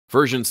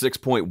Version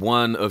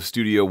 6.1 of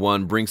Studio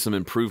One brings some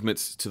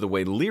improvements to the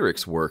way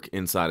lyrics work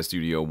inside of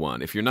Studio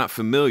One. If you're not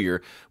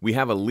familiar, we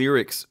have a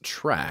lyrics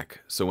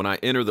track. So when I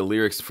enter the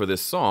lyrics for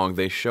this song,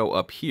 they show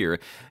up here,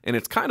 and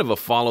it's kind of a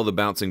follow the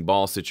bouncing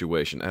ball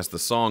situation. As the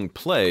song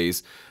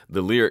plays,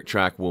 the lyric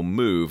track will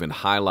move and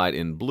highlight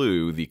in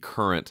blue the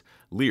current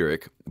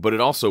lyric, but it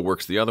also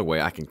works the other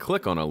way. I can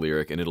click on a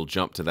lyric and it'll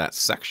jump to that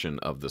section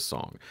of the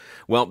song.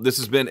 Well, this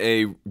has been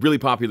a really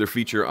popular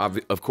feature,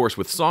 of course,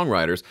 with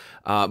songwriters,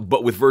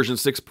 but with version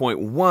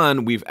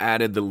 6.1, we've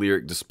added the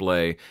lyric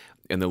display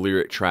and the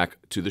lyric track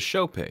to the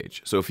show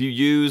page. So if you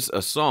use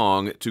a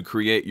song to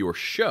create your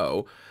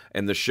show,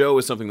 and the show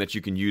is something that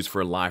you can use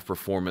for a live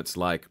performance,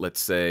 like,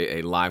 let's say,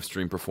 a live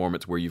stream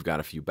performance where you've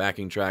got a few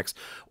backing tracks,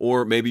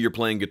 or maybe you're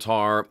playing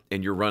guitar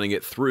and you're running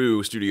it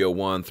through Studio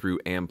One, through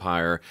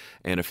Ampire,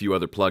 and a few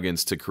other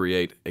plugins to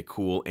create a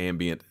cool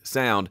ambient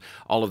sound.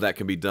 All of that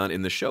can be done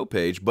in the show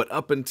page, but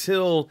up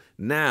until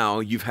now,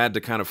 you've had to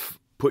kind of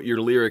put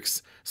your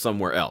lyrics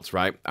somewhere else,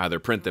 right? Either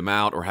print them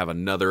out or have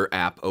another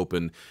app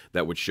open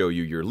that would show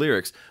you your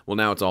lyrics. Well,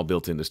 now it's all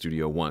built into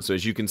Studio One. So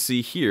as you can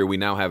see here, we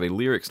now have a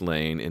lyrics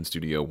lane in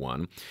Studio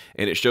One,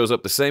 and it shows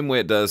up the same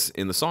way it does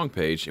in the song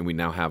page, and we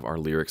now have our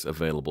lyrics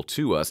available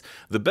to us.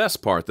 The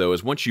best part, though,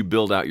 is once you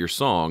build out your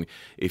song,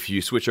 if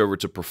you switch over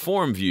to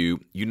Perform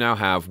View, you now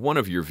have one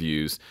of your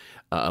views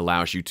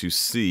allows you to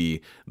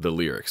see the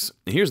lyrics.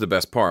 And here's the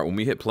best part. When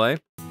we hit play,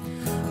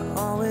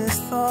 Always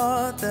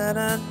thought that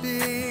I'd be.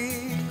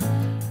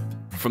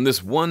 From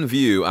this one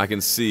view, I can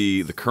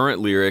see the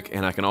current lyric,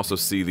 and I can also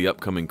see the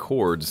upcoming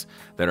chords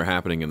that are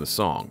happening in the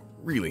song.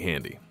 Really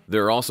handy.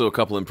 There are also a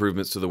couple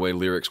improvements to the way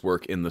lyrics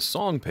work in the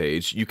song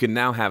page. You can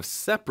now have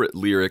separate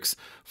lyrics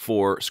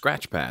for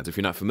scratch pads. If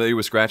you're not familiar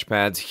with scratch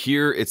pads,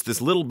 here it's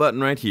this little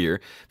button right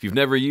here. If you've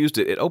never used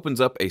it, it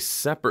opens up a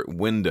separate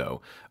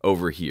window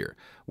over here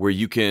where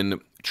you can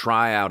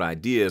try out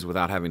ideas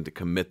without having to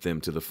commit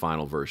them to the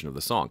final version of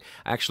the song.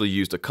 I actually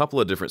used a couple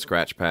of different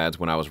scratch pads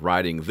when I was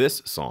writing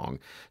this song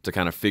to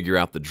kind of figure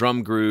out the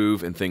drum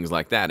groove and things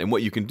like that. And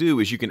what you can do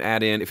is you can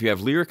add in, if you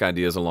have lyric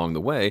ideas along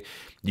the way,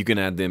 you can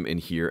add them in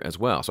here as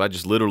well. So I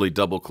just literally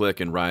double click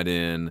and write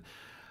in,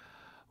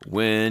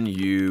 "When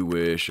you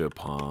wish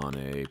upon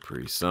a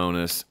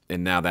PreSonus,"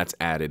 and now that's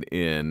added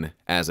in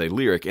as a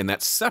lyric, and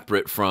that's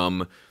separate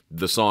from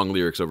the song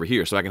lyrics over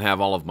here. So I can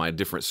have all of my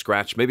different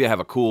scratch. Maybe I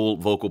have a cool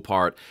vocal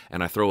part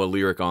and I throw a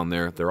lyric on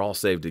there. They're all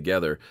saved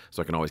together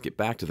so I can always get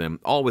back to them,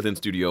 all within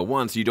Studio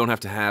One, so you don't have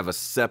to have a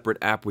separate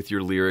app with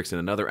your lyrics and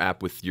another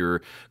app with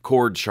your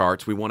chord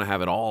charts. We want to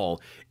have it all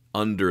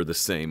under the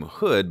same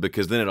hood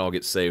because then it all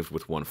gets saved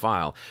with one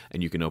file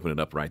and you can open it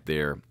up right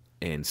there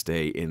and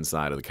stay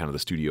inside of the kind of the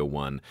Studio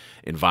One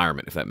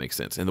environment, if that makes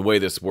sense. And the way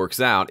this works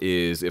out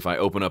is if I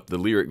open up the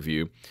lyric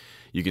view,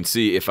 you can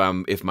see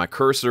if my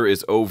cursor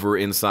is over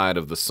inside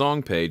of the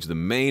song page, the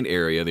main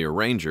area, the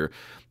arranger,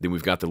 then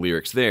we've got the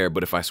lyrics there.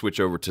 But if I switch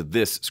over to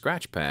this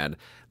scratch pad,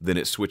 then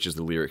it switches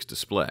the lyrics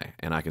display.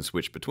 And I can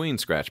switch between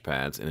scratch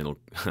pads, and it'll,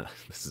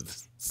 this is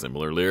a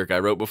similar lyric I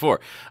wrote before,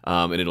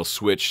 and it'll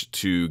switch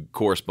to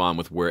correspond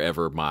with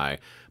wherever my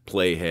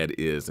playhead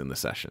is in the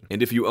session.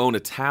 And if you own a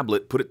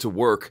tablet, put it to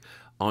work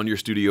on your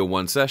Studio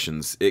One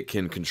sessions. It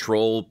can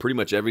control pretty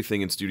much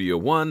everything in Studio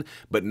One,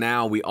 but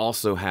now we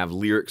also have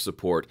lyric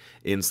support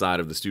inside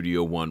of the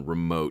Studio One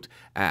remote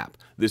app.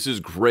 This is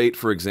great,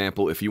 for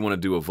example, if you want to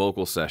do a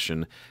vocal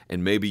session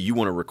and maybe you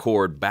want to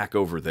record back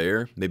over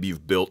there. Maybe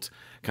you've built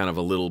kind of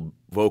a little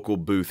vocal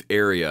booth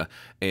area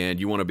and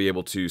you want to be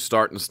able to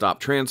start and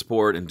stop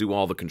transport and do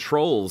all the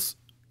controls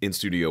in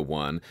Studio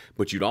One,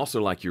 but you'd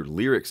also like your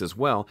lyrics as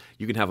well.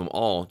 You can have them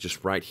all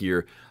just right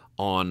here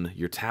on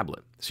your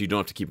tablet. So you don't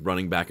have to keep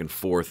running back and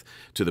forth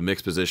to the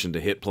mix position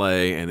to hit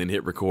play and then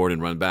hit record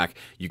and run back.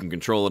 You can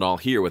control it all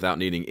here without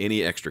needing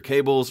any extra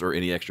cables or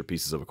any extra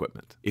pieces of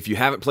equipment. If you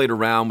haven't played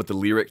around with the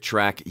lyric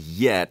track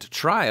yet,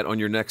 try it on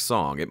your next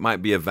song. It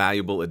might be a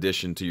valuable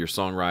addition to your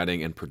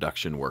songwriting and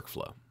production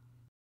workflow.